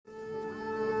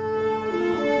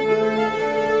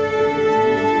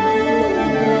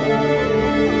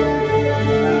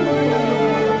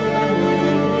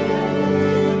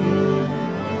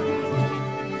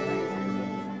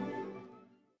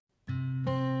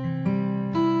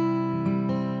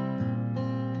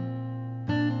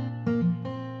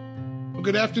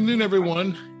Well, good afternoon,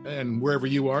 everyone, and wherever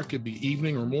you are, it could be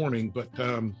evening or morning, but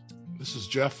this is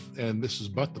Jeff, and this is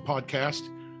Butt the Podcast,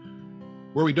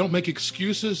 where we don't make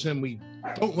excuses and we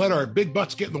don't let our big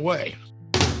butts get in the way.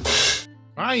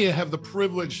 I have the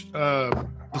privilege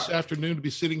this afternoon to be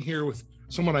sitting here with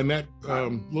someone I met a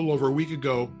little over a week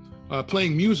ago,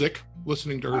 playing music,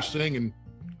 listening to her sing and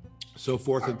so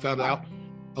forth, and found out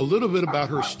a little bit about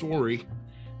her story,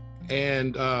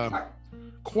 and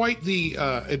quite the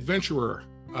adventurer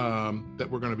that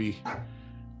we're going to be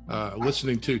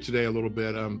listening to today a little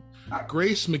bit.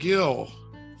 Grace McGill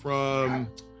from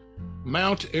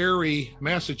Mount Airy,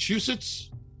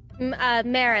 Massachusetts?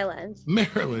 Maryland.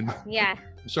 Maryland. Yeah.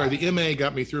 Sorry, the MA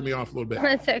threw me off a little bit.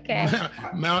 That's okay.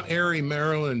 Mount Airy,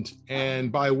 Maryland,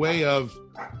 and by way of,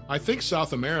 I think,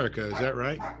 South America. Is that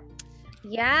right?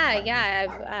 Yeah.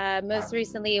 I've most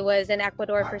recently was in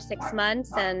Ecuador for 6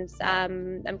 months, and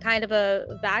I'm kind of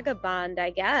a vagabond,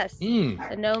 I guess.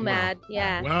 A nomad. Wow.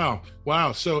 Yeah.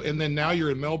 Wow. So, and then now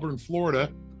you're in Melbourne, Florida,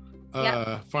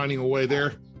 finding a way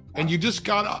there. And you just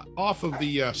got off of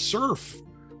the surf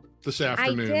this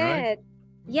afternoon, right?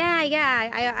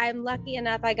 Yeah. I'm lucky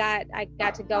enough. I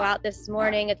got to go out this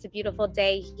morning. It's a beautiful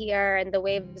day here, and the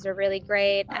waves are really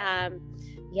great.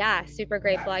 Yeah, super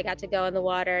grateful. I got to go in the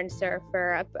water and surf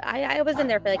I was in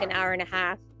there for like an hour and a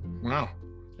half. Wow.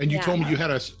 And you told me you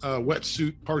had a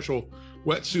partial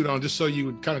wetsuit on, just so you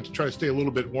would kind of try to stay a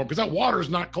little bit warm, because that water is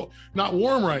not not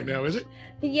warm right now, is it?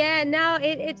 Yeah, no,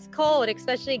 it's cold,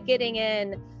 especially getting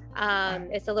in.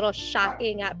 It's a little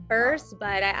shocking at first,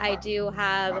 but I do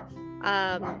have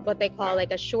what they call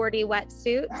like a shorty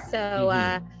wetsuit.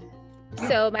 So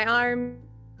so my arms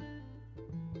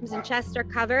and chest are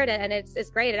covered, and it's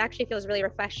great. It actually feels really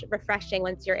refreshing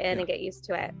once you're in and get used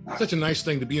to it. Such a nice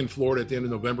thing to be in Florida at the end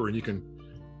of November, and you can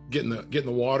get in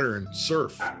the water and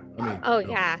surf. I mean,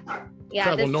 yeah,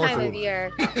 travel this north time of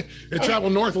year. They travel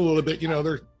north a little bit. You know,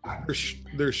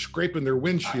 they're scraping their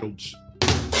windshields.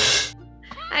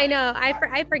 I know.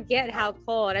 I forget how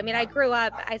cold. I mean, I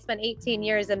spent 18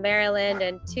 years in Maryland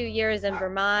and 2 years in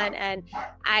Vermont, and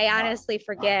I honestly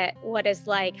forget what it's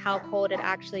like, how cold it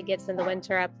actually gets in the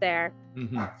winter up there.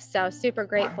 Mm-hmm. So super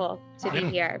grateful to be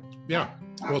here. Yeah.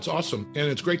 Well, it's awesome. And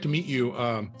it's great to meet you.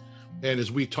 And as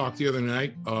we talked the other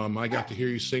night, I got to hear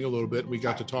you sing a little bit. We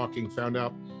got to talking, found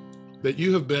out that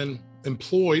you have been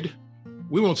employed,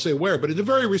 we won't say where, but it's a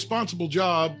very responsible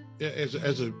job as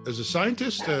a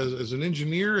scientist, as an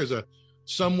engineer, as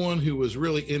someone who was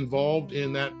really involved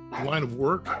in that line of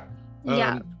work.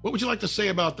 What would you like to say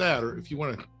about that, or if you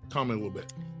want to comment a little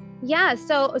bit? Yeah,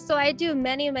 so I do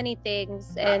many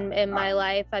things in my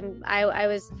life.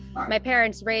 My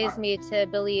parents raised me to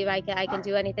believe I can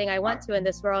do anything I want to in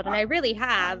this world, and I really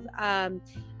have.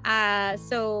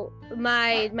 So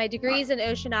my degree's in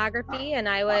oceanography, and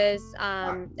I was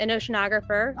an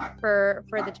oceanographer for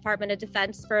the Department of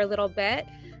Defense for a little bit,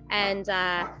 and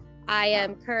I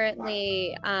am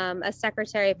currently a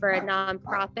secretary for a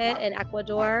nonprofit in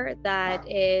Ecuador that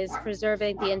is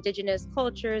preserving the indigenous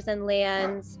cultures and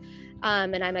lands.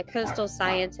 And I'm a coastal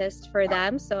scientist for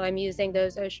them. So I'm using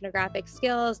those oceanographic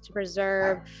skills to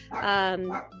preserve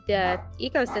the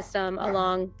ecosystem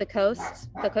along the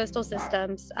coastal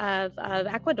systems of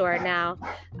Ecuador now.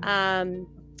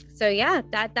 So yeah,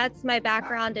 that's my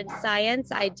background in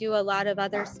science. I do a lot of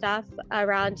other stuff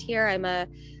around here. I'm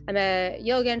a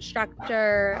yoga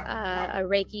instructor, a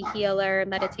Reiki healer,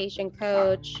 meditation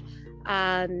coach,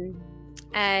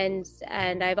 and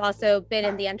I've also been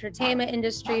in the entertainment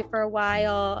industry for a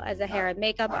while as a hair and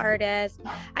makeup artist.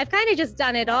 I've kind of just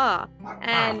done it all.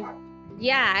 And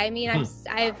yeah, I mean,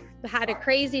 I've had a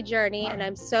crazy journey, and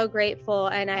I'm so grateful.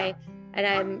 And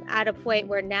I'm at a point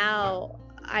where now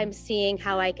I'm seeing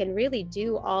how I can really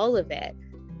do all of it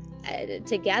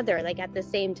together, like at the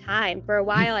same time. For a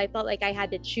while, I felt like I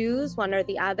had to choose one or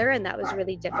the other, and that was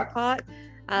really difficult.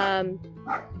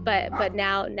 But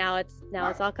now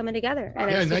it's all coming together.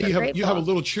 And yeah, now you have a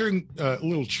little cheering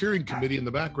committee in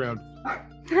the background.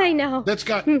 I know.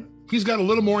 He's got a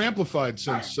little more amplified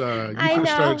since you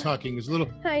first started talking.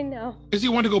 I know. Does he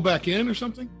want to go back in or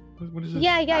something? What is this?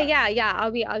 Yeah.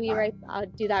 I'll be right. I'll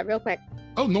do that real quick.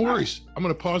 Oh, no worries. I'm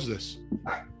going to pause this.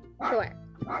 Sure.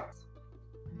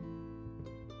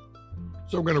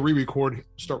 So we're going to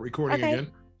start recording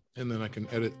again, and then I can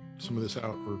edit some of this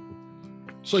out.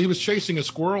 So he was chasing a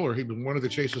squirrel, or he wanted to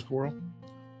chase a squirrel?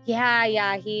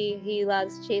 Yeah. He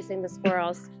loves chasing the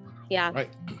squirrels. Yeah. Right.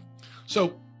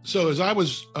 So as I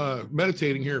was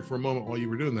meditating here for a moment while you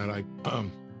were doing that,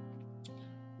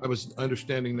 I was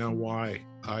understanding now why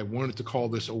I wanted to call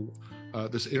this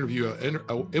this interview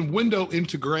a window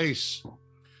into grace,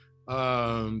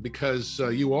 because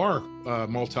you are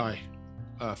multi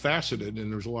faceted,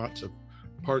 and there's lots of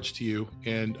parts to you.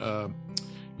 And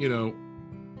you know,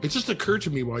 it just occurred to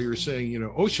me while you were saying, you know,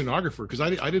 oceanographer, because I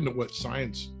didn't know what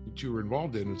science that you were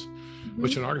involved in. It's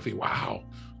oceanography. Wow.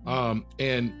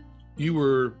 And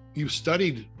you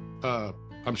studied,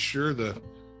 I'm sure, the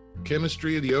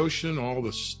chemistry of the ocean, all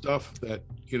the stuff that,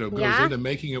 you know, goes into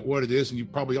making it what it is. And you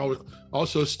probably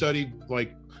also studied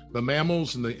like the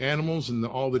mammals and the animals and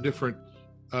all the different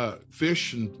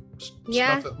fish and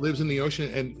stuff that lives in the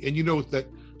ocean. And you know that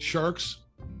sharks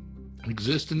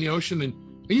exist in the ocean, and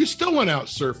you still went out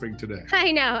surfing today.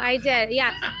 I know, I did.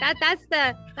 Yeah, that's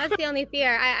the only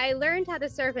fear. I learned how to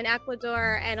surf in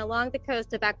Ecuador, and along the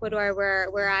coast of Ecuador,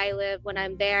 where I live when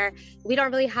I'm there, we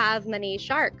don't really have many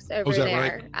sharks over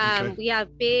there. Right? Okay. We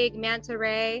have big manta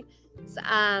ray,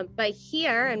 but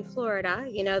here in Florida,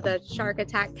 you know, the shark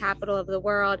attack capital of the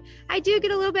world, I do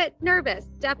get a little bit nervous.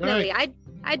 Definitely, right.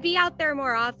 I'd be out there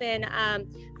more often.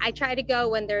 I try to go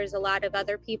when there's a lot of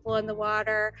other people in the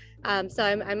water. So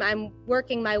I'm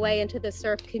working my way into the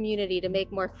surf community to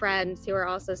make more friends who are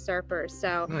also surfers.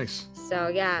 So nice. So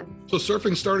yeah. So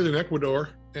surfing started in Ecuador,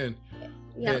 and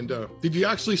did you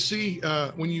actually see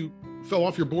when you fell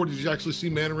off your board? Did you actually see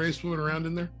manta rays swimming around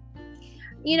in there?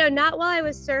 You know, not while I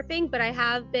was surfing, but I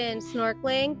have been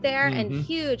snorkeling there, and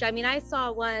huge. I mean, I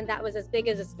saw one that was as big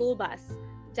as a school bus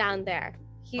down there.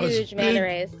 Huge manta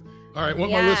rays. All right, I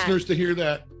want my listeners to hear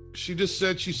that. She just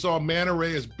said she saw a manta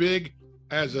ray as big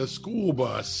as a school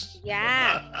bus.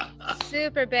 Yeah,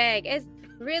 super big. It's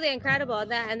really incredible.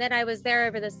 And then I was there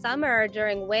over the summer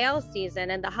during whale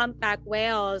season, and the humpback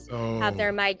whales have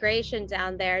their migration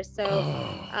down there. So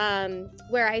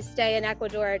where I stay in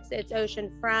Ecuador, it's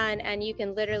ocean front, and you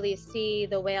can literally see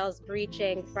the whales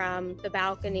breaching from the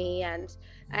balcony, and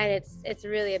it's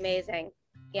really amazing.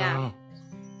 Yeah.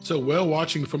 So whale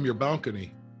watching from your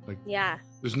balcony. Like,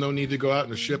 there's no need to go out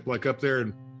in a ship like up there.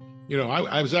 And, you know,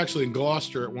 I was actually in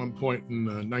Gloucester at one point in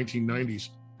the 1990s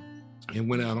and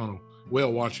went out on a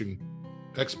whale watching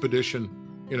expedition,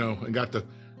 you know, and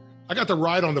I got the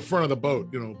ride on the front of the boat,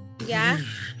 you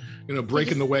know,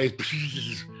 breaking the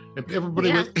waves, and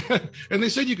everybody was, and they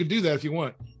said you could do that if you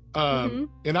want.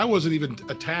 And I wasn't even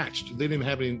attached. They didn't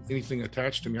have anything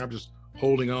attached to me. I'm just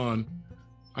holding on.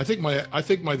 I think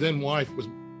my then wife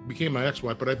became my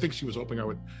ex-wife, but I think she was hoping I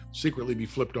would secretly be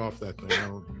flipped off that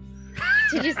thing.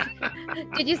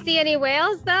 Did you see any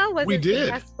whales though? Was it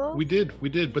successful? We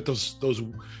did. But those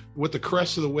with the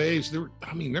crest of the waves, they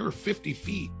were 50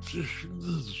 feet.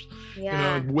 You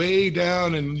know, way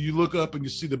down, and you look up and you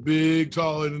see the big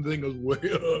tall end, and the thing goes way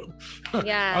up.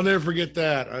 Yeah. I'll never forget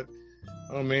that.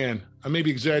 Oh man, I may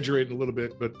be exaggerating a little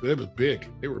bit, but it was big.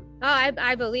 They were. Oh,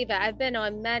 I believe it. I've been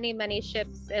on many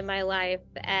ships in my life,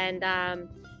 and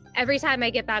every time I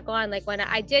get back on, like when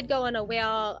I did go on a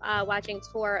whale watching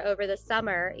tour over the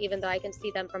summer, even though I can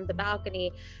see them from the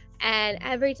balcony, and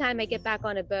every time I get back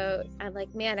on a boat, I'm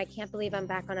like, man, I can't believe I'm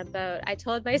back on a boat. I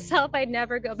told myself I'd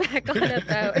never go back on a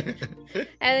boat,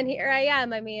 and here I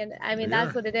am. I mean,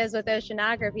 that's what it is with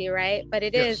oceanography, right? But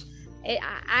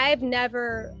I've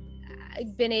never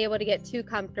been able to get too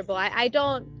comfortable. I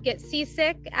don't get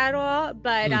seasick at all,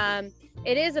 but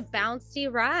it is a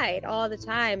bouncy ride all the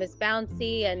time. It's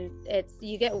bouncy, and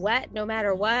you get wet no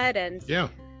matter what. And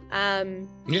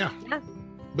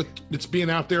but it's being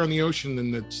out there on the ocean,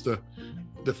 and it's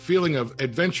the feeling of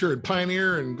adventure and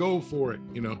pioneer and go for it,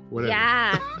 you know, whatever.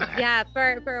 Yeah.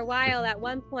 For a while, at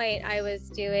one point I was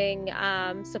doing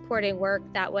supporting work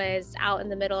that was out in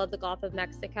the middle of the Gulf of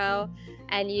Mexico,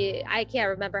 and I can't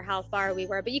remember how far we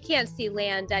were, but you can't see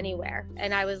land anywhere.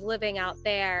 And I was living out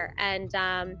there, and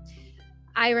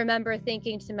I remember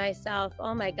thinking to myself,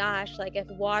 oh my gosh, like if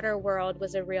Waterworld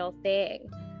was a real thing,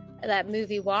 that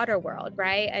movie Waterworld,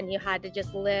 right? And you had to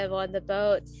just live on the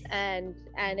boats, and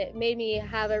it made me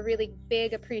have a really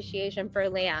big appreciation for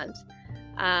land.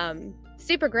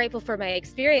 Super grateful for my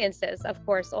experiences, of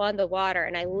course, on the water,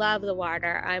 and I love the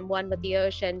water. I'm one with the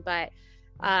ocean, but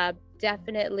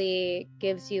definitely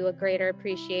gives you a greater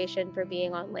appreciation for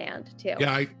being on land too.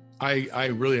 Yeah, I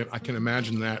really can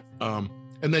imagine that.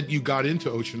 And then you got into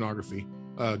oceanography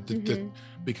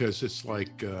because it's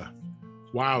like,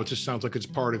 wow, it just sounds like it's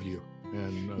part of you.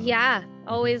 And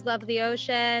always loved the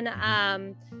ocean.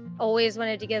 Always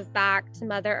wanted to give back to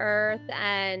Mother Earth,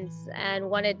 and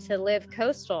wanted to live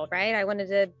coastal, right? I wanted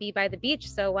to be by the beach,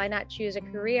 so why not choose a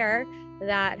career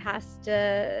that has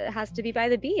to be by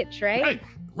the beach, right?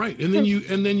 Right. And then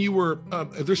you were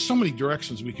there's so many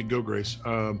directions we could go, Grace.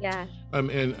 And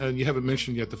you haven't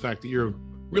mentioned yet the fact that you're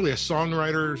really a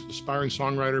songwriter, aspiring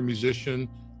songwriter, musician,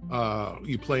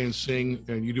 You play and sing,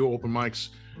 and you do open mics.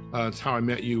 It's how I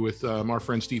met you with our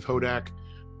friend Steve Hodak.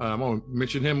 I'm going to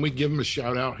mention him. We give him a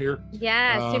shout out here.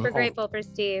 Yeah, super grateful for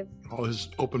Steve. All his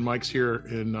open mics here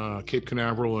in Cape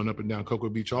Canaveral and up and down Cocoa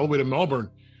Beach, all the way to Melbourne.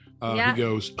 He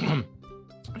goes,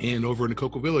 and over in the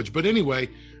Cocoa Village. But anyway,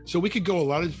 so we could go a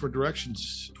lot of different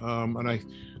directions. And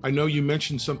I know you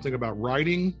mentioned something about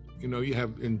writing. You know, you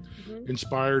have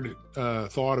inspired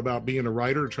thought about being a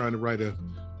writer, trying to write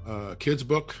a kid's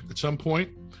book at some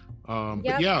point.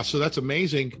 But yeah, so that's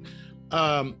amazing.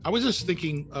 I was just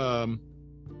thinking,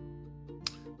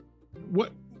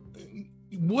 what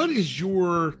is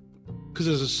your, because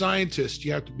as a scientist,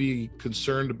 you have to be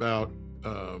concerned about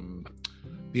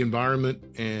the environment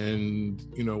and,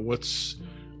 you know, what's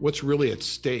really at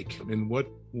stake, and what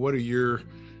are your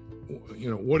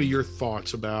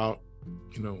thoughts about,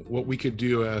 you know, what we could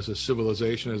do as a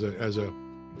civilization, as a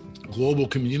global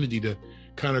community to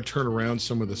kind of turn around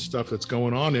some of the stuff that's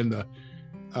going on in the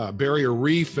Barrier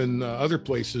Reef and other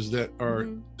places that are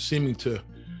seeming to,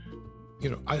 you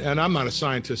know, and I'm not a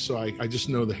scientist, so I just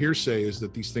know the hearsay is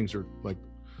that these things are like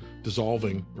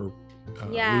dissolving or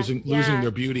losing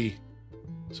their beauty.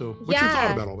 So what's your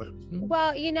thought about all that?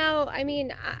 Well, you know, I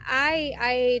mean,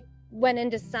 I went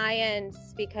into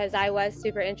science because I was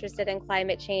super interested in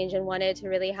climate change and wanted to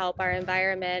really help our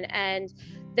environment. And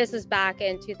this was back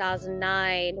in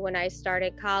 2009 when I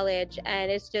started college,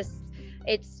 and it's just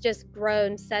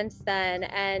grown since then.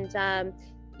 And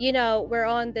you know, we're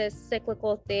on this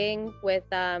cyclical thing with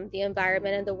the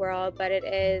environment in the world, but it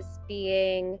is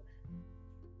being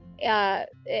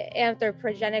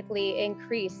anthropogenically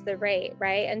increase the rate,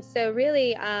 right? And so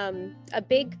really a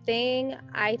big thing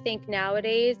I think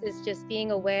nowadays is just being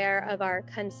aware of our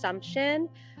consumption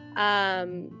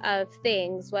of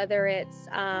things, whether it's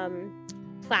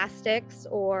plastics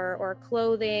or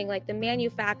clothing, like the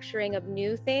manufacturing of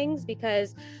new things,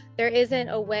 because there isn't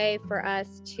a way for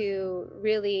us to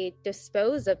really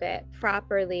dispose of it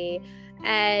properly.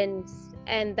 And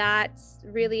that's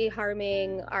really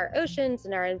harming our oceans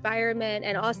and our environment,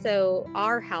 and also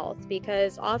our health,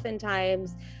 because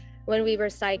oftentimes when we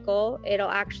recycle, it'll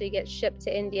actually get shipped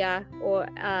to India, or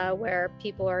where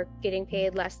people are getting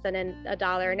paid less than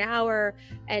 $1 an hour,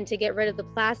 and to get rid of the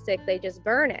plastic, they just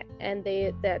burn it, and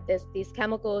these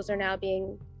chemicals are now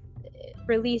being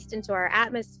released into our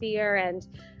atmosphere,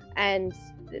 and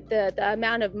the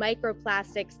amount of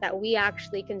microplastics that we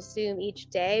actually consume each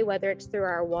day, whether it's through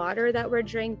our water that we're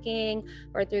drinking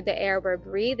or through the air we're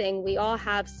breathing, we all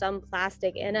have some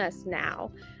plastic in us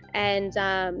now. And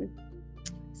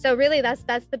so really that's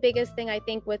the biggest thing, I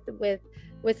think, with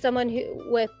someone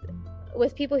who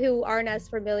with people who aren't as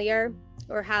familiar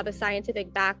or have a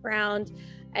scientific background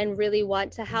and really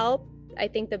want to help. I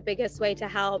think the biggest way to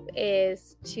help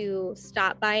is to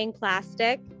stop buying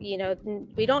plastic. You know,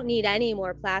 we don't need any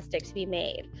more plastic to be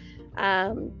made.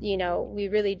 You know, we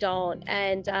really don't.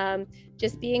 And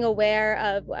just being aware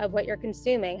of what you're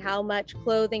consuming, how much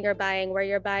clothing you're buying, where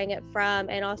you're buying it from,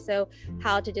 and also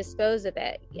how to dispose of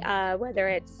it, whether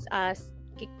it's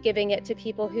giving it to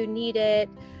people who need it.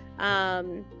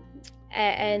 And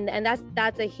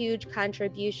that's a huge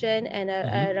contribution.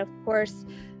 And of course,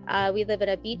 we live in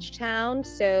a beach town,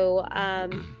 so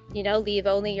you know, leave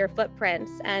only your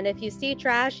footprints. And if you see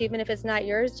trash, even if it's not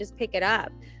yours, just pick it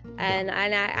up. And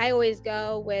I always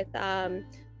go with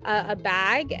a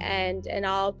bag, and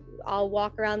I'll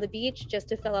walk around the beach just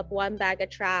to fill up one bag of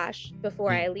trash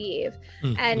before I leave.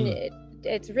 And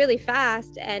it's really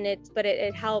fast, and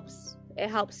it helps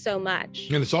so much.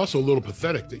 And it's also a little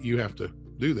pathetic that you have to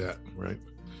do that, right?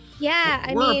 Yeah, I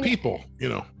mean, we're people, you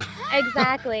know.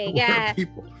 Exactly. Yeah.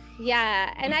 People.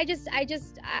 Yeah, and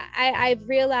I've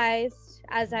realized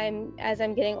as I'm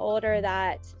getting older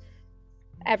that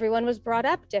everyone was brought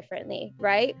up differently,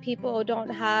 right? People don't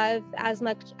have as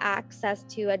much access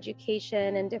to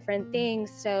education and different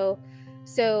things, so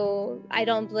I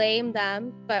don't blame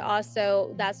them, but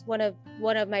also that's one of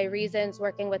my reasons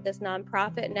working with this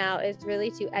nonprofit now is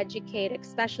really to educate,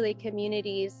 especially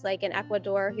communities like in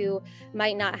Ecuador who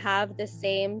might not have the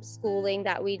same schooling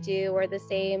that we do or the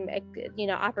same, you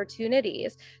know,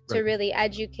 opportunities to really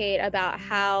educate about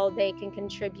how they can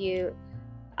contribute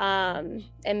and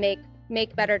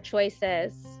make better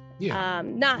choices. Yeah.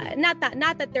 Not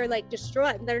that they're like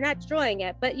they're not destroying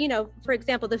it, but you know, for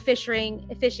example, the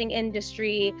fishing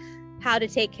industry, how to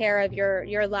take care of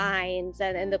your lines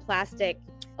and the plastic.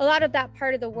 A lot of that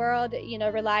part of the world, you know,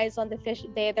 relies on the fish.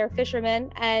 They're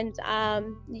fishermen, and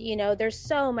you know, there's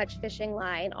so much fishing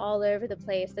line all over the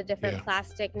place, the different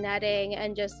plastic netting,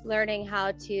 and just learning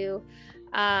how to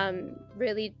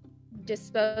really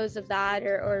dispose of that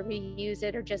or reuse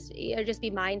it or just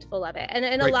be mindful of it. And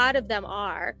Right. a lot of them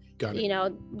are, Got it. you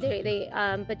know, they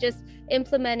but just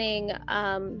implementing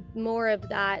more of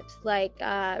that like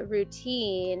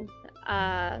routine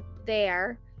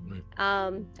there.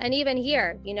 Right. And even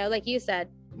here, you know, like you said,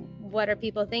 what are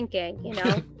people thinking? You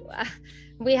know,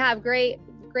 we have great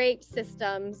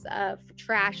systems of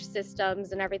trash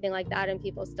systems and everything like that, and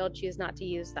people still choose not to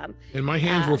use them. And my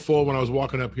hands were full when I was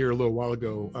walking up here a little while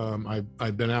ago.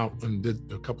 I'd been out and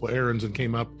did a couple of errands and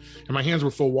came up, and my hands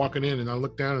were full walking in, and I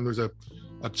looked down and there's a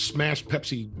smashed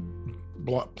Pepsi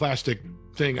plastic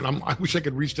thing, and I wish I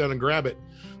could reach down and grab it.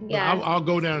 Yeah. I'll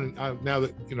go down now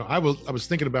that, you know, I was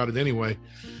thinking about it anyway,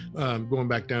 going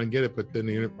back down and get it, but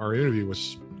then our interview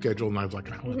was scheduled and I was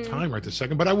like, I don't have time right this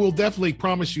second, but I will definitely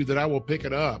promise you that I will pick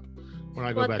it up when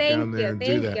I go back down there and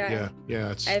do that.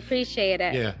 Yeah. I appreciate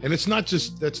it. Yeah. And that's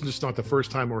just not the first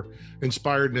time we're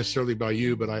inspired necessarily by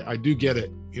you, but I do get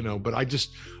it, you know, but I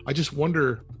just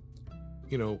wonder,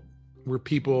 you know, where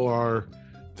people are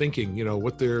thinking, you know,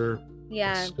 what's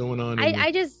going on.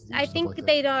 I think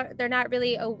like they're not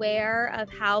really aware of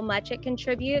how much it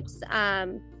contributes.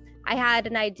 I had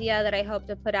an idea that I hope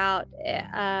to put out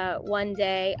one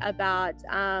day about,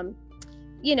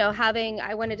 you know,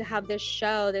 I wanted to have this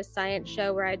science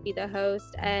show where I'd be the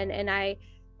host, and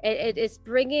it's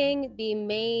bringing the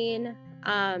main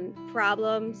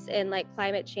problems in like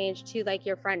climate change to like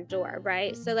your front door,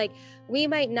 right? So like we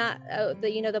might not,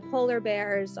 the polar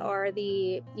bears or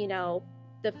the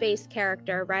face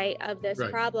character, right, of this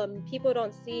problem. People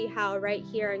don't see how right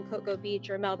here in Cocoa Beach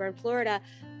or Melbourne, Florida,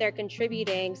 they're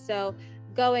contributing. So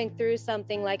going through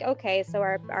something like, okay, so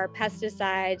our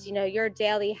pesticides, you know, your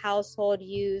daily household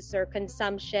use or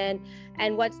consumption,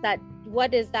 and what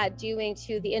is that doing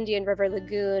to the Indian River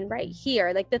Lagoon right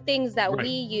here, like the things that we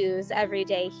use every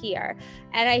day here.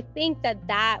 And I think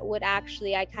that would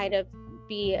actually, I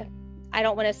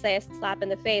don't want to say a slap in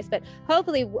the face, but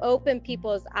hopefully open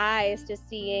people's eyes to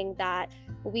seeing that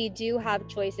we do have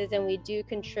choices and we do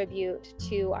contribute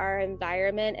to our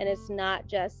environment. And it's not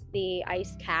just the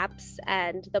ice caps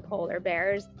and the polar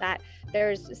bears, that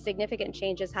there's significant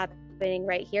changes happening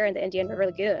right here in the Indian River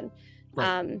Lagoon.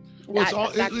 Well,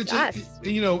 it's us.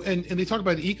 You know, and they talk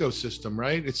about the ecosystem,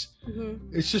 right? It's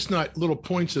just not little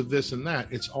points of this and that.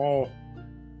 It's all,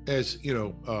 as you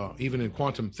know, even in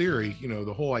quantum theory, you know,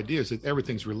 the whole idea is that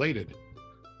everything's related.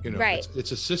 You know,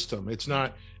 it's a system. It's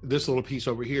not this little piece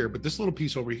over here, but this little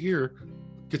piece over here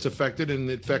gets affected and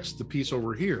it affects the piece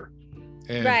over here.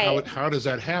 And how does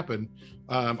that happen?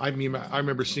 I mean, I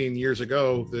remember seeing years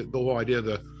ago the whole idea of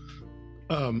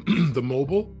the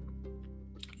mobile.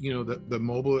 You know, the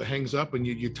mobile that hangs up, and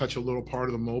you touch a little part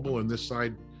of the mobile, and this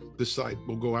side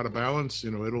will go out of balance. You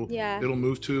know, it'll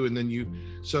move to, and then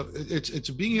so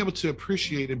it's being able to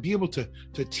appreciate and be able to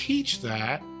teach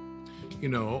that, you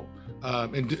know,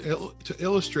 and to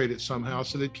illustrate it somehow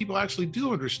so that people actually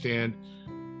do understand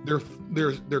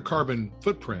their carbon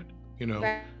footprint, you know,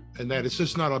 and that it's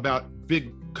just not about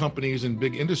big companies and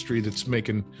big industry that's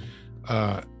making,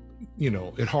 you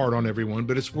know, it hard on everyone,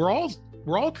 but we're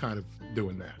all kind of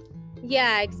doing that.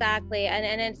 Yeah, exactly.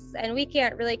 And we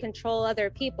can't really control other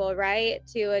people, right?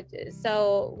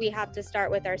 So we have to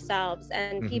start with ourselves,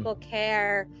 and people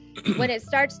care when it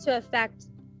starts to affect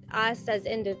us as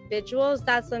individuals.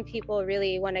 That's when people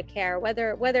really want to care,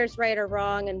 whether it's right or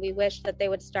wrong. And we wish that they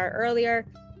would start earlier.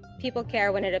 People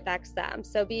care when it affects them.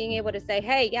 So being able to say,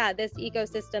 hey, yeah, this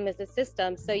ecosystem is a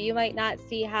system. So you might not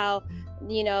see how,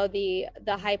 you know, the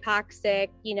hypoxic,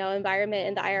 you know, environment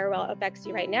in the IRL affects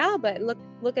you right now, but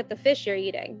look at the fish you're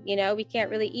eating. You know, we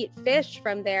can't really eat fish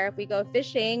from there if we go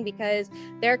fishing, because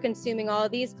they're consuming all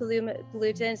of these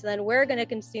pollutants, and then we're going to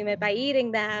consume it by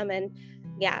eating them. And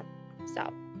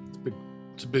so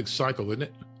it's a big cycle, isn't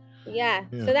it? Yeah.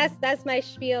 So that's my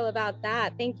spiel about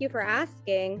that. Thank you for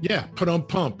asking. Yeah, put on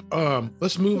pump.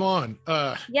 Let's move on.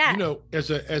 You know, as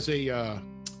a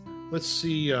let's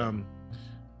see,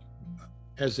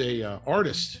 as a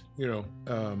artist, you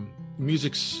know,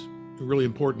 music's really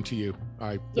important to you.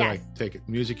 I take it.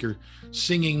 Music, you're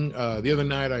singing. The other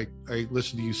night I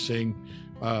listened to you sing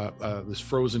this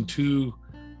Frozen 2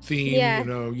 theme. You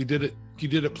know, you did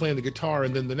it playing the guitar,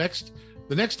 and then the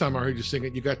next time I heard you sing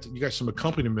it, you got some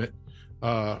accompaniment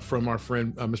from our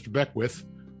friend Mr. Beckwith,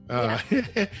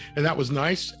 and that was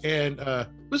nice, and it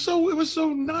was so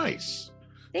nice.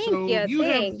 Thank you.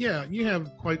 You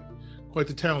have quite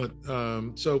the talent.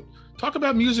 So talk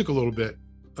about music a little bit.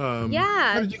 How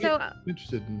Yeah. did you get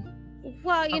interested in?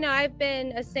 Well, I've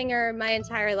been a singer my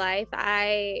entire life.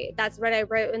 That's what I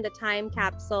wrote in the time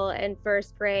capsule in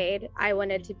first grade. I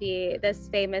wanted to be this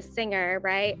famous singer,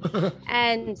 right?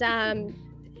 And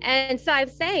so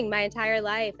I've sang my entire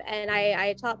life, and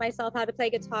I taught myself how to play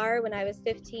guitar when I was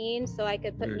 15, so I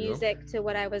could put music to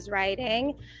what I was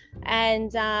writing.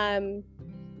 And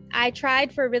I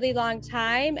tried for a really long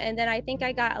time, and then I think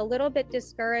I got a little bit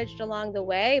discouraged along the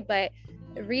way, but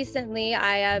recently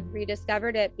I have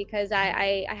rediscovered it because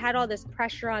I had all this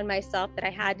pressure on myself that I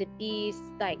had to be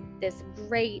like this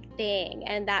great thing,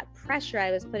 and that pressure I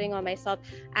was putting on myself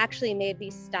actually made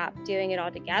me stop doing it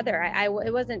altogether.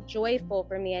 It wasn't joyful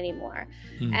for me anymore.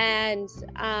 And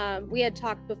we had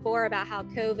talked before about how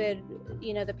COVID,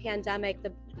 the pandemic,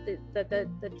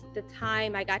 the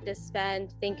time I got to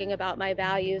spend thinking about my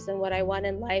values and what I want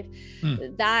in life,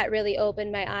 that really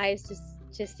opened my eyes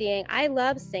to seeing I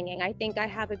love singing. I think I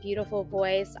have a beautiful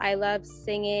voice. I love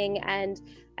singing and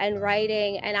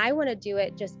writing, and I want to do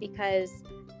it just because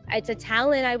it's a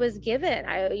talent I was given.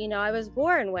 I was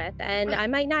born with, and I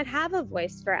might not have a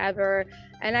voice forever,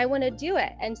 and I want to do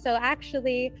it. And so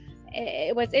actually,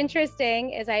 what's interesting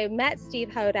is I met Steve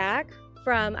Hodak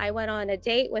I went on a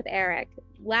date with Eric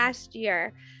last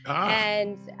year.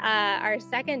 And our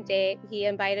second date, he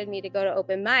invited me to go to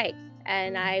open mic.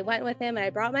 And I went with him, and I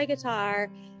brought my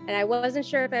guitar, and I wasn't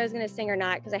sure if I was going to sing or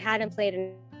not because I hadn't played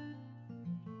in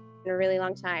a really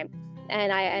long time.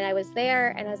 And I was there,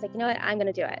 and I was like, you know what, I'm going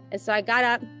to do it. And so I got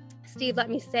up, Steve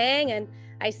let me sing, and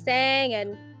I sang,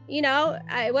 and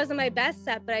it wasn't my best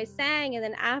set, but I sang. And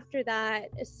then after that,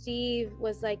 Steve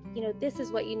was like, this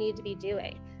is what you need to be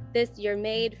doing. You're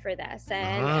made for this.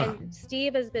 And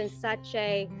Steve has been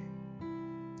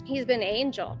he's been an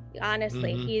angel,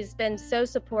 honestly. He's been so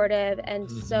supportive and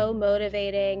so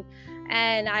motivating.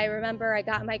 And I remember I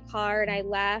got in my car and I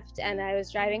left, and I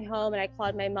was driving home, and I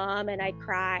called my mom and I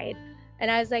cried. And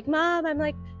I was like, Mom,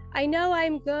 I know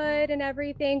I'm good and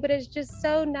everything, but it's just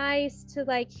so nice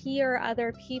to hear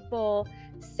other people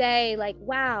say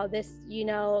wow, this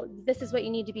is what you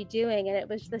need to be doing. And it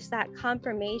was just that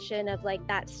confirmation of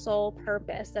that sole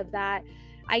purpose of that.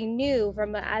 I knew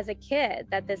as a kid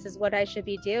that this is what I should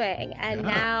be doing. And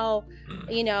now,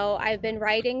 I've been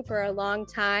writing for a long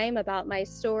time about my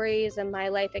stories and my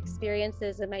life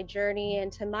experiences and my journey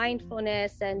into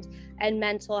mindfulness and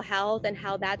mental health, and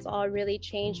how that's all really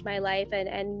changed my life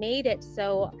and made it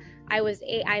so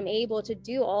I'm able to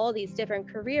do all these different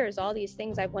careers, all these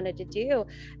things I've wanted to do.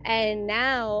 And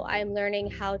now I'm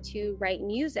learning how to write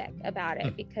music about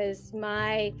it because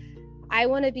I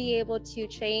want to be able to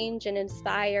change and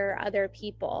inspire other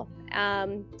people,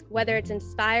 whether it's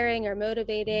inspiring or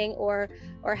motivating or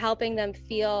helping them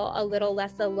feel a little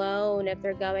less alone if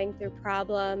they're going through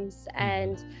problems,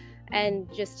 and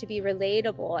just to be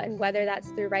relatable. And whether that's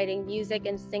through writing music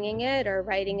and singing it, or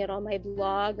writing it on my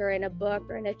blog, or in a book,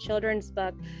 or in a children's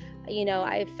book,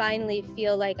 I finally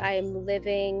feel like I'm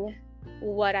living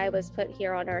what I was put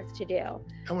here on earth to do.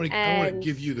 I want to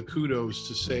give you the kudos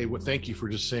to say thank you for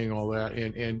just saying all that,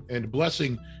 and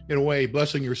blessing, in a way,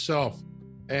 blessing yourself.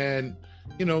 And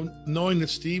knowing that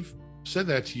Steve said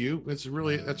that to you, that's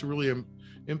really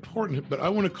important. But I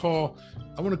want to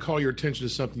call your attention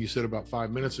to something you said about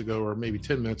 5 minutes ago, or maybe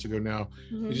 10 minutes ago now.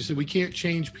 You said we can't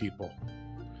change people.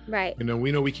 Right.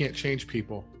 We know we can't change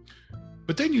people.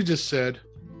 But then you just said,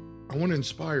 I want to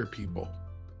inspire people.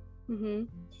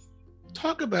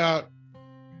 Talk about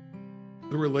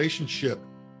the relationship,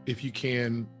 if you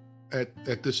can,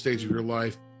 at this stage of your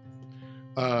life,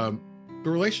 the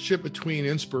relationship between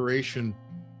inspiration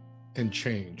and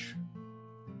change.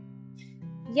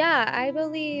 Yeah, I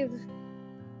believe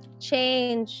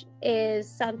change is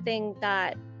something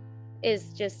that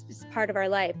is just part of our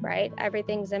life, right?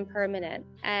 Everything's impermanent,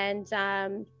 and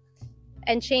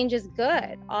change is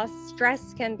good. All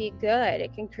stress can be good.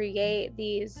 It can create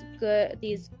these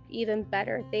even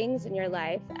better things in your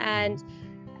life. And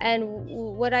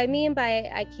what I mean by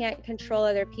I can't control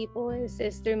other people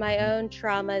is through my own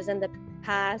traumas in the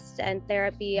past and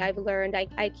therapy. I've learned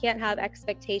I can't have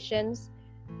expectations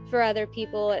for other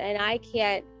people, and I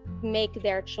can't make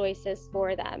their choices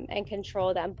for them and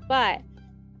control them. But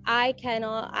I can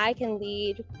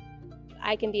lead.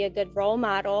 I can be a good role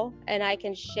model, and I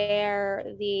can share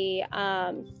the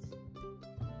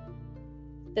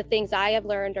things I have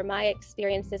learned or my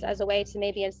experiences as a way to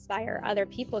maybe inspire other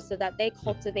people so that they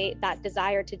cultivate that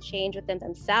desire to change within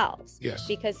themselves. Yes.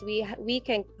 Because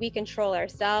we control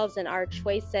ourselves and our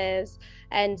choices,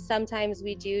 and sometimes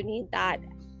we do need that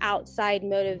outside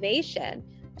motivation.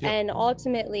 Yep. And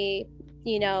ultimately,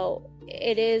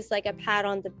 it is like a pat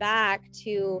on the back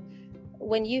to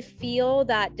when you feel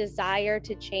that desire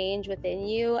to change within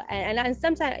you, and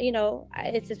sometimes,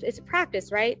 it's a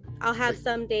practice, right? I'll have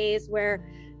some days where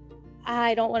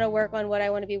I don't want to work on what I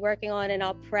want to be working on, and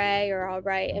I'll pray or I'll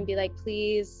write and be like,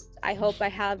 please, I hope I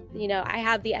have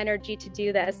the energy to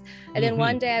do this. And then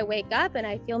one day I wake up and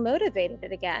I feel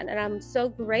motivated again. And I'm so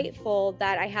grateful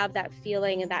that I have that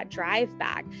feeling and that drive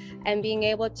back, and being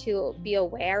able to be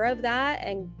aware of that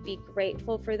and be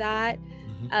grateful for that,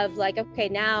 of like, okay,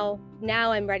 now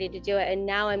I'm ready to do it, and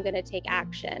now I'm going to take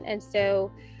action. And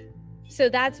so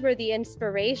that's where the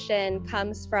inspiration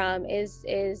comes from, is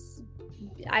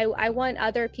I want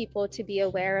other people to be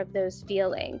aware of those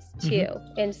feelings too,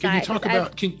 inside. Can you talk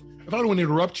about, if I don't want to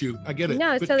interrupt you, I get it.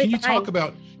 No, it's but totally can you fine.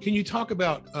 talk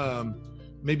about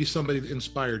maybe somebody that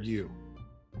inspired you?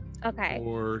 Okay.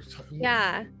 Or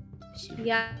yeah.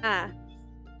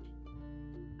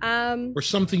 Or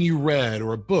something you read,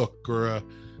 or a book, or a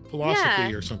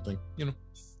philosophy, or something,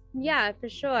 Yeah, for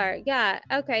sure. Yeah.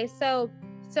 Okay. So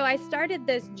I started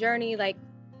this journey like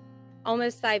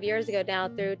almost 5 years ago now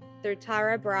through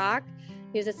Tara Brach,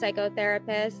 who's a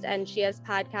psychotherapist, and she has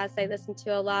podcasts I listen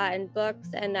to a lot, and books,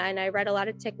 and I read a lot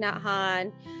of Thich Nhat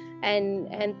Hanh,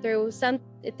 and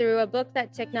through a book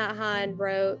that Thich Nhat Hanh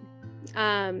wrote,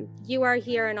 You Are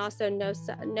Here, and also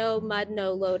No Mud,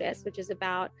 No Lotus, which is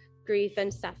about grief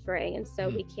and suffering. And so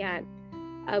we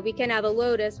can have a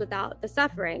lotus without the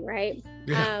suffering, right?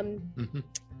 Yeah.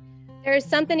 There's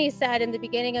something he said in the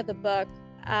beginning of the book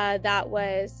that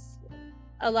was,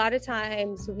 a lot of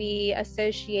times we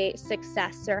associate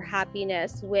success or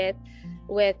happiness with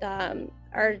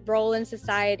our role in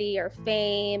society, or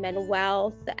fame and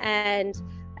wealth, and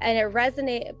it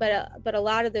resonates. But a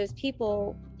lot of those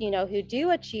people, who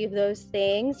do achieve those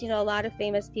things, a lot of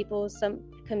famous people, some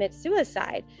commit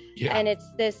suicide. Yeah. And it's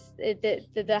this,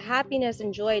 the happiness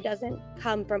and joy doesn't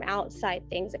come from outside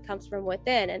things, it comes from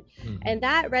within. And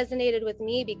that resonated with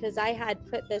me, because I had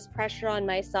put this pressure on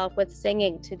myself with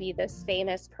singing to be this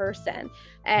famous person,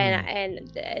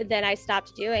 and then I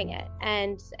stopped doing it.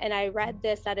 And I read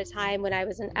this at a time when I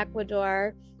was in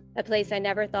Ecuador, a place I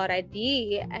never thought I'd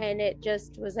be, and it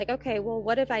just was like, okay, well,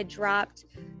 what if I dropped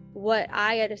what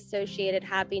I had associated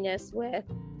happiness with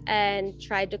and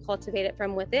tried to cultivate it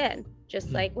from within,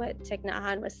 just like what Thich Nhat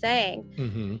Hanh was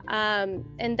saying.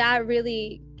 And that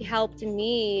really helped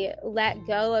me let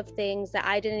go of things that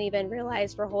I didn't even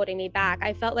realize were holding me back.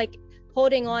 I felt like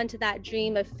holding on to that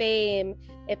dream of fame,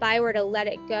 if I were to let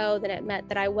it go, then it meant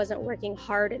that I wasn't working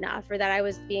hard enough, or that I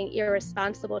was being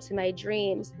irresponsible to my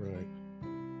dreams. Right.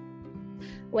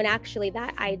 When actually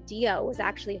that idea was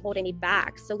actually holding me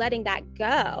back. So letting that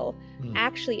go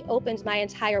actually opened my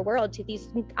entire world to these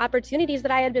opportunities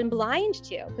that I had been blind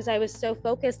to, because I was so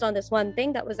focused on this one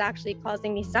thing that was actually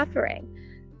causing me suffering.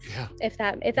 Yeah. If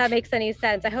that makes any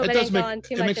sense. I hope I didn't go on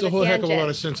too much of a tangent. It makes a whole heck of a lot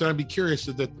of sense. And I'd be curious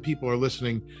that people are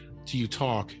listening to you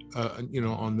talk,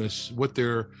 on this, what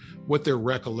they're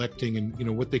recollecting,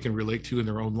 and what they can relate to in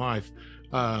their own life,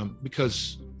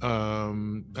 because I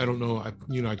don't know,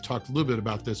 I talked a little bit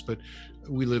about this, but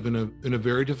we live in a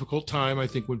very difficult time. I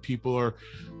think when people are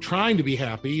trying to be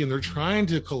happy and they're trying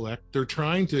to collect, they're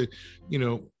trying to,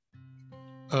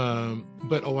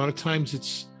 but a lot of times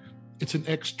it's an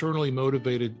externally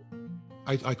motivated,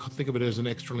 I think of it as an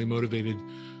externally motivated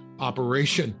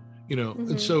operation,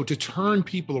 and so to turn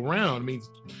people around,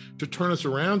 to turn us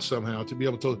around somehow, to be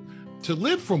able to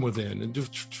live from within and to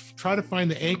try to find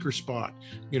the anchor spot,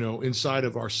 inside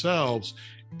of ourselves.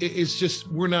 It's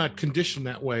just, we're not conditioned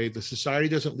that way. The society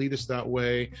doesn't lead us that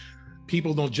way.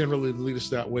 People don't generally lead us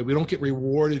that way. We don't get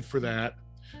rewarded for that.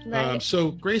 Right.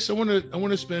 So Grace, I want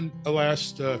to spend the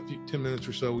last 10 minutes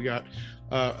or so we got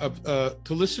to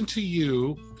listen to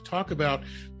you talk about,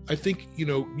 I think,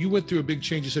 you went through a big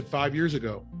change, you said 5 years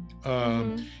ago.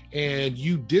 And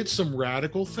you did some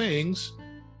radical things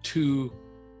to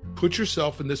put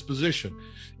yourself in this position.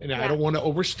 And I don't want to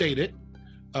overstate it,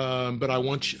 but I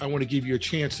want to give you a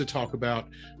chance to talk about,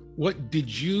 what did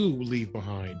you leave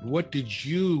behind? What did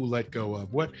you let go of?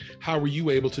 How were you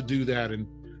able to do that? And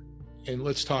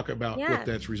let's talk about what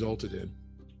that's resulted in.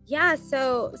 Yeah,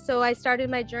 so I started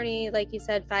my journey, like you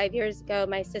said, 5 years ago.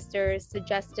 My sisters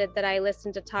suggested that I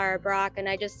listen to Tara Brach, and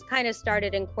I just kind of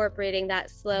started incorporating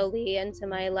that slowly into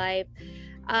my life.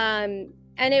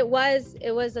 And it was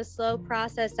a slow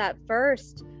process at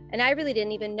first, and I really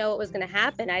didn't even know what was going to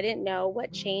happen. I didn't know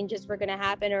what changes were going to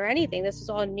happen or anything. This was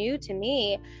all new to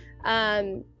me.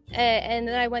 And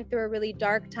then I went through a really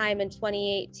dark time in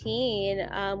 2018,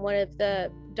 one of the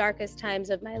darkest times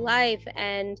of my life,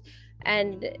 and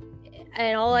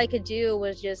all I could do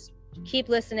was just keep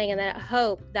listening and then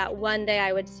hope that one day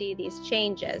I would see these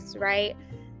changes, right?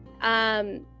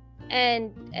 And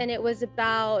it was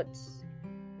about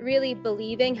really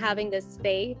believing, having this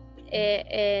faith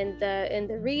in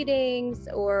the readings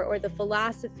or the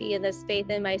philosophy, and this faith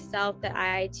in myself that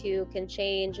I too can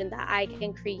change and that I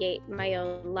can create my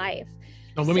own life.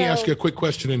 Now, let me ask you a quick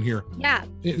question in here. Yeah.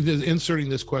 Inserting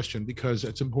this question because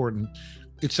it's important.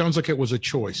 It sounds like it was a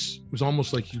choice. It was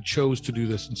almost like you chose to do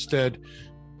this. Instead,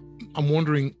 I'm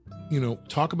wondering,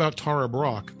 talk about Tara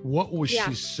Brach. What was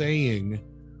she saying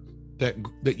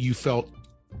that you felt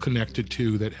connected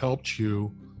to, that helped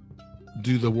you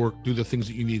do the work, do the things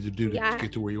that you need to do to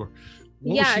get to where you are?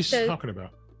 What was she talking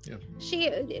about? Yeah.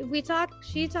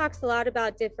 She talks a lot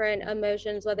about different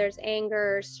emotions, whether it's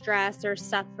anger, stress, or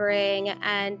suffering.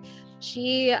 And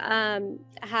she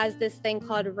has this thing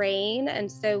called RAIN.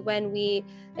 And so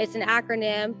it's an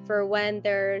acronym for when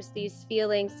there's these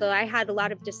feelings. So I had a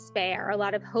lot of despair, a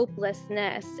lot of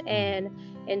hopelessness in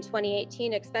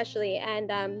 2018, especially.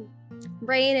 And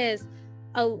RAIN is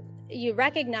you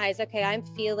recognize, okay, I'm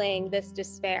feeling this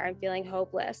despair, I'm feeling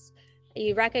hopeless.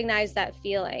 You recognize that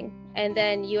feeling, and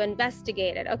then you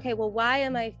investigate it. Okay, well, why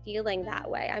am I feeling that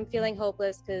way? I'm feeling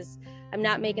hopeless because I'm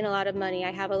not making a lot of money.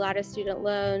 I have a lot of student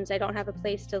loans. I don't have a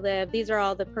place to live. These are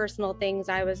all the personal things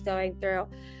I was going through.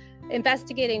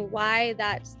 Investigating why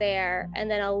that's there, and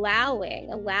then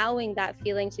allowing that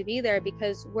feeling to be there,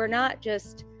 because we're not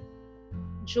just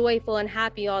joyful and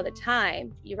happy all the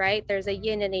time, right? There's a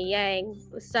yin and a yang.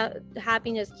 So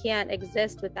happiness can't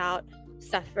exist without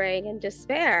suffering and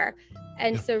despair.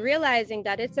 And so realizing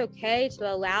that it's okay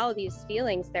to allow these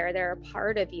feelings there, they're a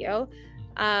part of you,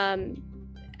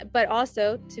 but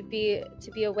also to be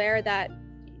aware that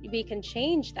we can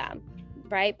change them,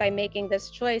 right? By making this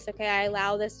choice. Okay, I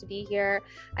allow this to be here.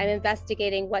 I'm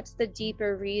investigating what's the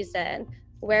deeper reason.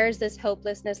 Where is this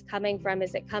hopelessness coming from?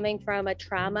 Is it coming from a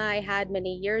trauma I had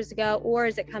many years ago, or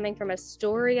is it coming from a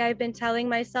story I've been telling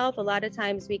myself? A lot of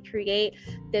times we create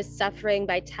this suffering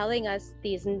by telling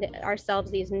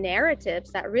ourselves these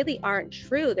narratives that really aren't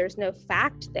true. There's no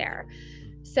fact there.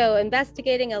 So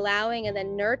investigating, allowing, and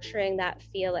then nurturing that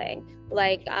feeling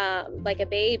like a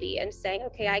baby, and saying,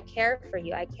 okay, I care for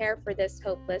you. I care for this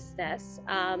hopelessness.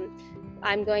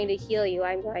 I'm going to heal you.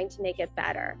 I'm going to make it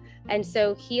better. And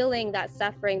so healing that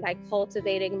suffering by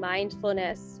cultivating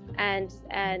mindfulness and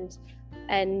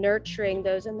nurturing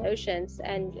those emotions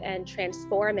and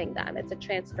transforming them. It's a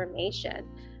transformation.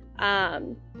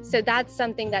 So that's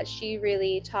something that she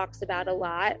really talks about a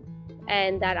lot,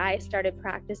 and that I started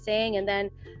practicing. And then,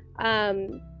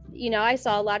 I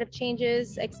saw a lot of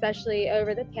changes, especially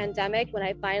over the pandemic, when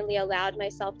I finally allowed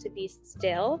myself to be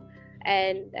still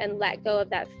and let go of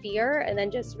that fear. And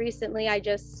then just recently, I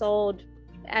just sold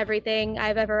everything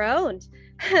I've ever owned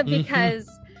because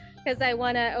I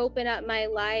want to open up my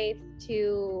life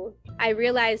to, I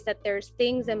realize that there's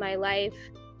things in my life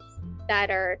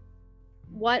that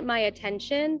want my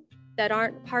attention that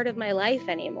aren't part of my life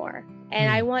anymore.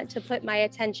 And I want to put my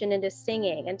attention into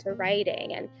singing, into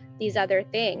writing, and these other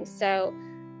things. So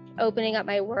opening up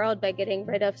my world by getting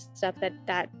rid of stuff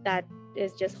that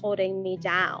is just holding me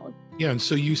down. Yeah. And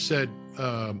so you said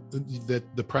that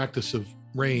the practice of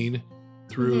RAIN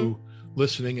through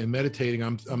listening and meditating,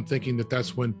 I'm thinking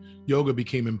that's when yoga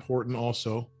became important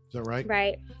also. Is that right?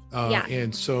 Right. Yeah.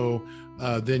 And so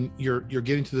then you're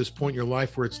getting to this point in your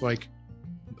life where it's like,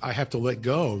 I have to let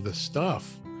go of this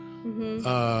stuff.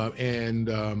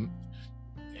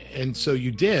 And so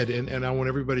you did. And I want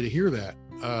everybody to hear that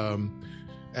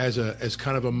as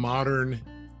kind of a modern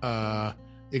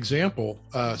example.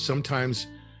 Sometimes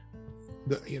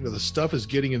the stuff is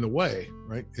getting in the way,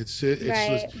 right? It's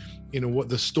right. Just, what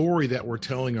the story that we're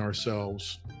telling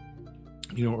ourselves,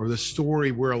 or the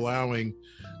story we're allowing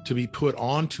to be put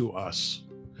onto us.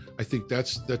 I think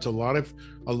that's a lot of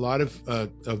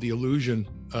the illusion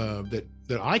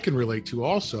that I can relate to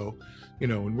also,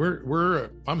 and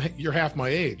you're half my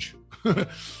age,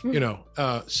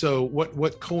 so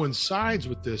what coincides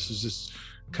with this is this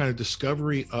kind of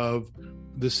discovery of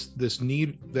this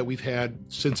need that we've had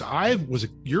since I was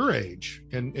your age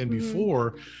and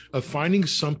before, of finding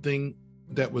something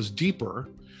that was deeper,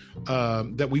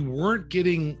 that we weren't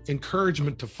getting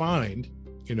encouragement to find,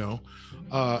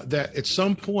 that at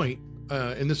some point,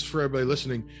 and this is for everybody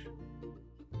listening,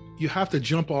 you have to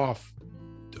jump off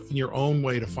in your own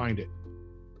way to find it.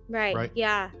 Right.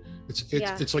 Yeah.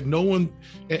 It's like no one,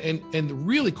 and the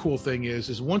really cool thing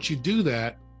is once you do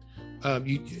that, and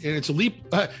it's a leap,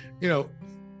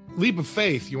 leap of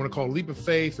faith. You want to call it a leap of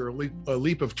faith, or a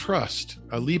leap of trust,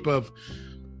 a leap of,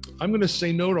 I'm going to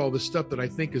say no to all this stuff that I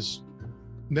think is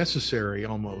necessary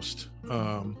almost.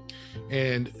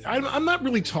 And I'm not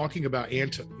really talking about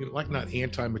not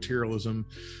anti-materialism,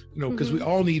 because we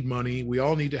all need money. We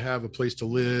all need to have a place to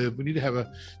live. We need to have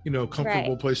a,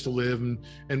 comfortable place to live.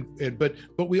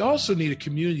 But we also need a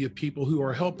community of people who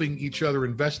are helping each other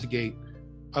investigate.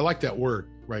 I like that word,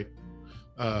 right?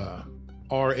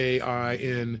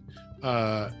 RAIN.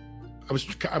 I was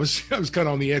kind of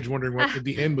on the edge wondering what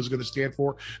the N was going to stand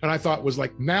for. And I thought it was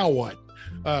like, now what?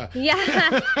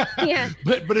 Yeah.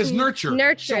 But it's nurturing.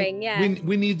 So yeah.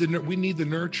 We need the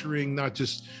nurturing, not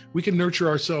just, we can nurture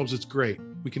ourselves. It's great.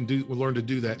 We'll learn to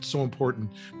do that. It's so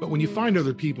important. But when you find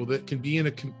other people that can be in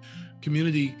a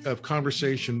community of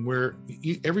conversation where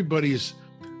everybody is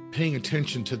paying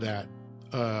attention to that,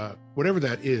 whatever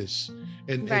that is,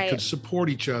 and could support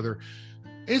each other.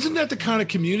 Isn't that the kind of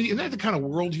community? Isn't that the kind of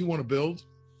world you want to build?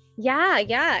 Yeah.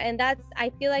 And I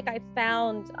feel like I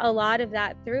found a lot of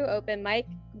that through Open Mic,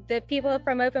 the people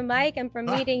from Open Mic and from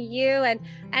meeting you. And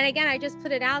again, I just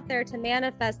put it out there to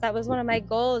manifest. That was one of my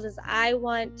goals, is I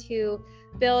want to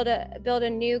build a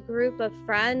new group of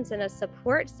friends and a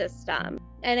support system.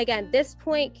 And again, this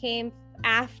point came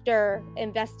after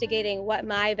investigating what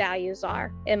my values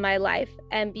are in my life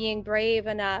and being brave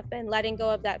enough and letting go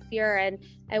of that fear.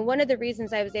 And one of the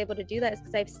reasons I was able to do that is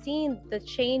because I've seen the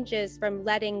changes from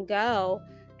letting go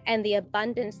and the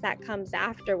abundance that comes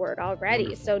afterward already.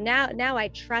 Wonderful. So now I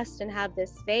trust and have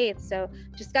this faith. So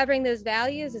discovering those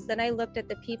values is then I looked at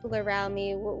the people around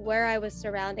me, where I was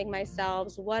surrounding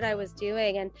myself, what I was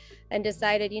doing, and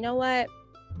decided, you know what?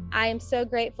 I am so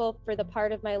grateful for the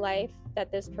part of my life that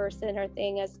this person or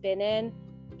thing has been in,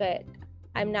 but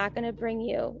I'm not going to bring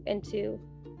you into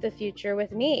the future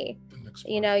with me.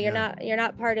 You're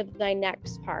not part of my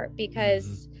next part,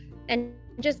 because, and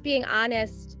just being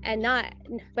honest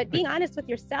but being honest with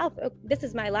yourself. This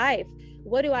is my life.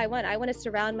 What do I want? I want to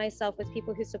surround myself with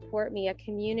people who support me, a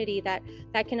community that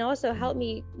can also help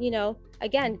me,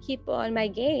 again, keep on my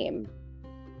game.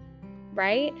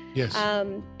 Right? Yes.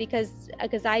 Because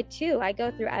I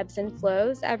go through ebbs and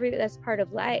flows. That's part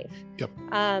of life. Yep.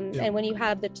 And when you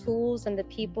have the tools and the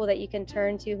people that you can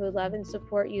turn to who love and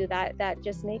support you, that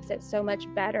just makes it so much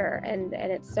better, and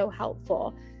it's so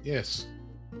helpful. Yes.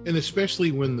 And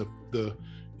especially when the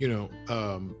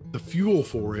fuel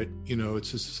for it,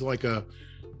 it's just like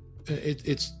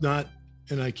it's not,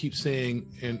 and I keep saying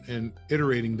and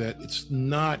iterating that it's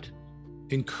not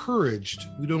encouraged.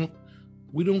 We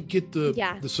don't get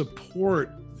the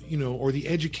support, or the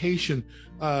education.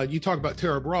 You talk about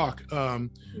Tara Brach,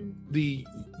 the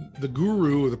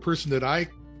guru, or the person that I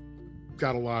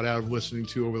got a lot out of listening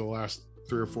to over the last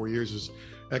 3 or 4 years is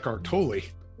Eckhart Tolle.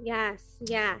 Yes.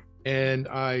 Yeah. And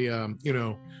I,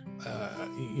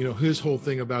 his whole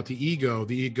thing about the ego,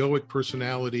 the egoic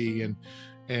personality,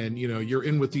 and you're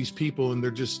in with these people and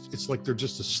it's like they're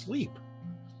just asleep.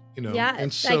 Yeah,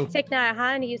 and so, like Thich Nhat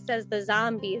Hanh, he says the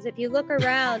zombies. If you look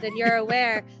around and you're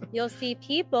aware, you'll see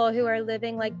people who are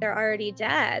living like they're already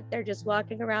dead. They're just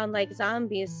walking around like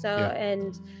zombies. So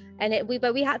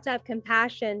but we have to have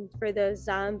compassion for those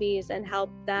zombies and help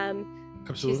them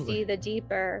to see the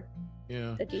deeper.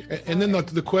 Yeah. And then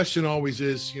the question always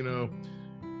is, am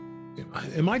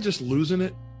I just losing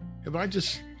it? Have I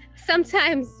just?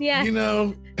 Sometimes, yeah.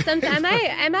 Sometimes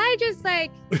am I just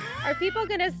like, are people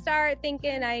gonna start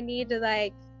thinking I need to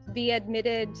like be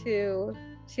admitted to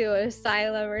an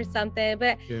asylum or something?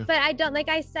 But I don't, like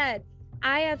I said,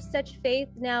 I have such faith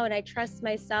now, and I trust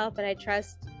myself, and I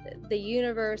trust the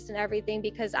universe and everything,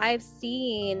 because I've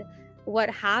seen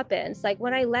what happens. Like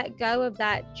when I let go of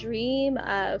that dream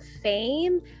of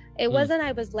fame, it wasn't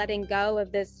I was letting go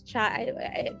of this child,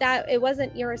 that it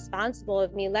wasn't irresponsible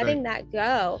of me letting that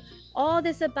go. All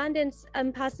this abundance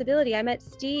and possibility. I met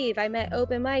Steve, I met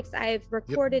Open Mics, I've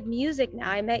recorded music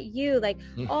now, I met you. Like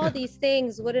all these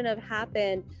things wouldn't have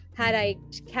happened had I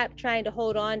kept trying to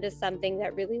hold on to something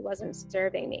that really wasn't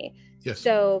serving me. Yes.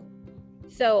 So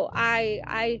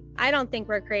I don't think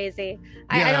we're crazy.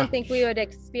 I don't think we would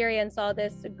experience all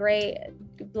this great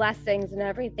blessings and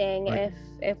everything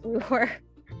if we were.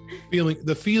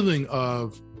 The feeling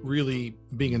of really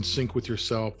being in sync with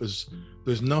yourself is,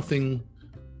 there's nothing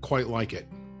quite like it.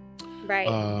 Right.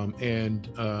 I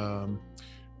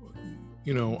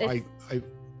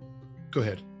go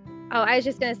ahead. Oh, I was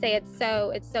just going to say it's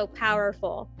so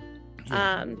powerful.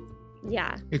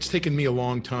 Yeah. It's taken me a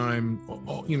long time,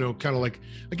 kind of like,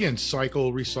 again,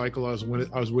 recycle.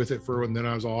 I was with it and then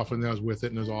I was off, and then I was with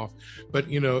it and I was off. But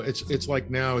it's like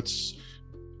now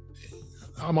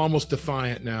I'm almost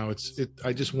defiant now.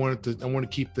 I want to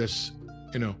keep this,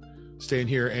 staying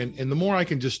here. And the more I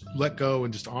can just let go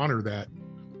and just honor that,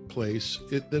 place,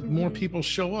 the more people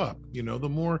show up. The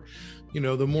more,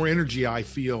 the more energy I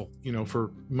feel,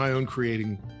 for my own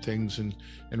creating things and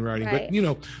writing. Right.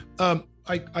 But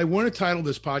I want to title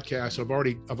this podcast. I've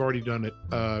already done it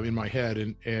in my head,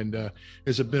 and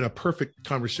it's been a perfect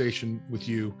conversation with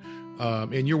you.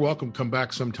 And you're welcome to come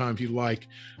back sometime if you'd like.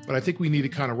 But I think we need to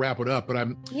kind of wrap it up. But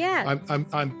I'm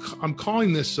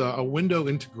calling this a window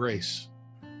into grace.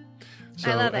 So,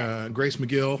 I love it. Grace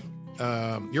McGill,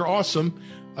 you're awesome.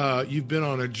 You've been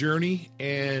on a journey,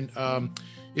 and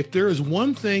if there is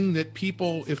one thing that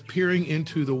people, if peering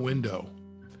into the window,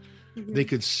 they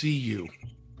could see you,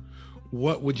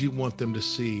 what would you want them to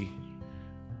see?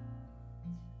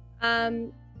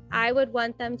 I would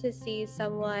want them to see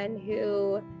someone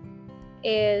who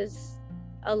is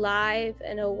alive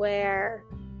and aware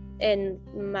in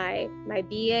my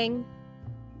being,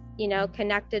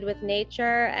 connected with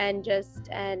nature and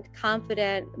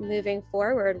confident moving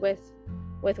forward with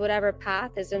whatever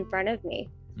path is in front of me.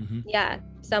 Yeah,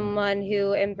 someone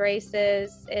who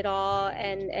embraces it all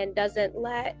and doesn't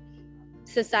let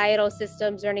societal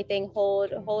systems or anything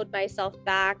hold myself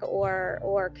back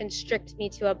or constrict me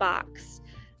to a box.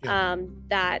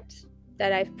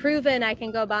 That I've proven I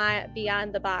can go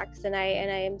beyond the box, and I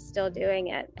am still doing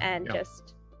it. And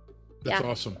that's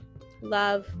awesome.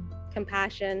 Love,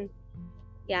 compassion,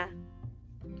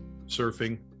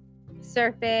 Surfing,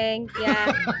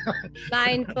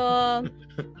 mindful,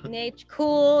 nature,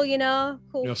 cool,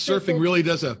 cool. Surfing really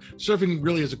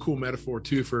is a cool metaphor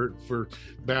too for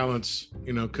balance.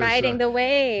 Riding the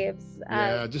waves.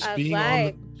 Just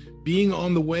being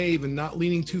on the wave and not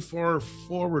leaning too far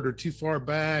forward or too far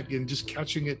back, and just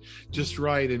catching it just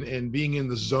right, and being in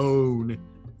the zone,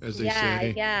 as they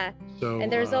say. Yeah. So,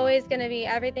 and there's always going to be,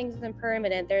 everything's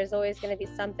impermanent. There's always going to be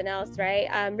something else, right?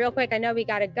 Real quick, I know we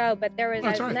got to go, but I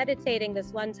was meditating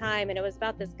this one time, and it was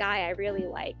about this guy I really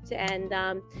liked. And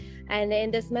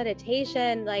in this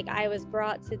meditation, I was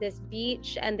brought to this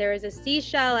beach, and there was a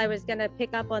seashell I was going to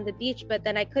pick up on the beach, but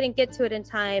then I couldn't get to it in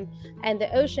time. And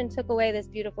the ocean took away this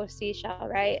beautiful seashell,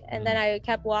 right? And then I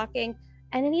kept walking,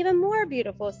 and an even more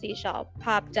beautiful seashell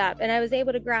popped up, and I was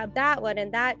able to grab that one.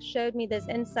 And that showed me this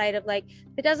insight of if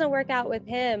it doesn't work out with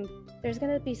him, there's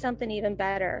going to be something even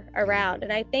better around.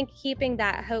 And I think keeping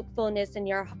that hopefulness in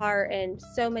your heart in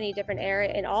so many different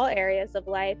in all areas of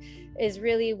life is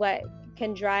really what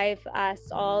can drive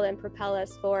us all and propel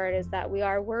us forward, is that we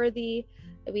are worthy,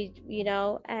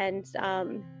 and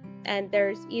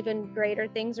there's even greater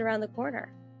things around the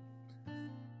corner.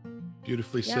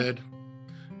 Beautifully said.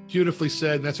 Beautifully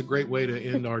said. That's a great way to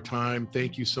end our time.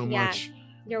 Thank you so much.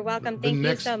 You're welcome. Thank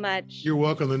you so much. You're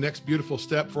welcome. The next beautiful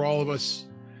step for all of us.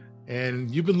 And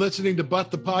you've been listening to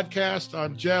But the Podcast.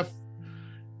 I'm Jeff,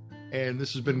 and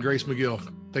this has been Grace McGill.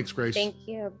 Thanks, Grace. Thank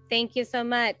you. Thank you so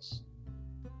much.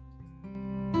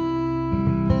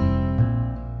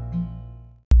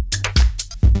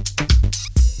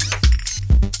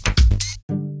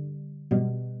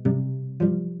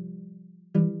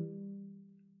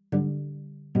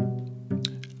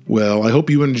 Well, I hope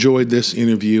you enjoyed this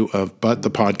interview of But the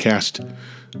Podcast,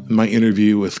 my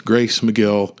interview with Grace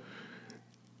McGill.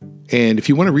 And if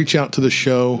you want to reach out to the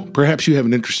show, perhaps you have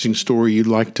an interesting story you'd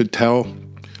like to tell,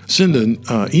 send an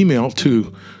email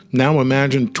to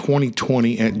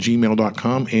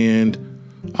nowimagine2020@gmail.com, and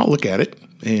I'll look at it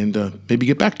and maybe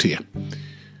get back to you.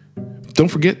 Don't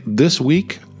forget, this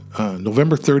week,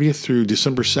 November 30th through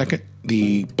December 2nd,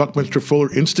 the Buckminster Fuller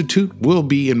Institute will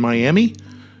be in Miami,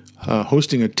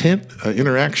 hosting a tent,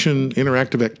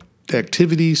 interactive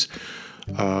activities,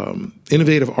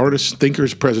 innovative artists,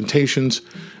 thinkers, presentations,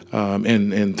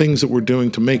 and things that we're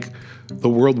doing to make the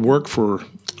world work for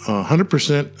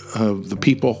 100% of the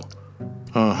people,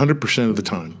 100% of the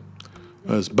time,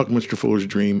 as Buckminster Fuller's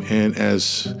dream, and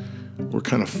as we're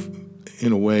kind of,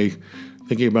 in a way,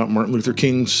 thinking about Martin Luther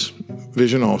King's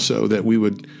vision also, that we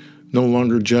would no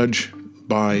longer judge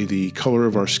by the color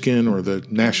of our skin or the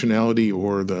nationality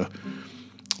or the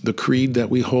creed that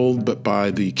we hold, but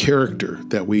by the character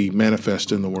that we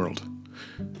manifest in the world.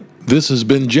 This has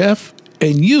been Jeff,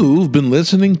 and you've been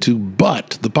listening to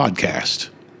But the Podcast.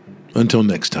 Until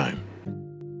next time.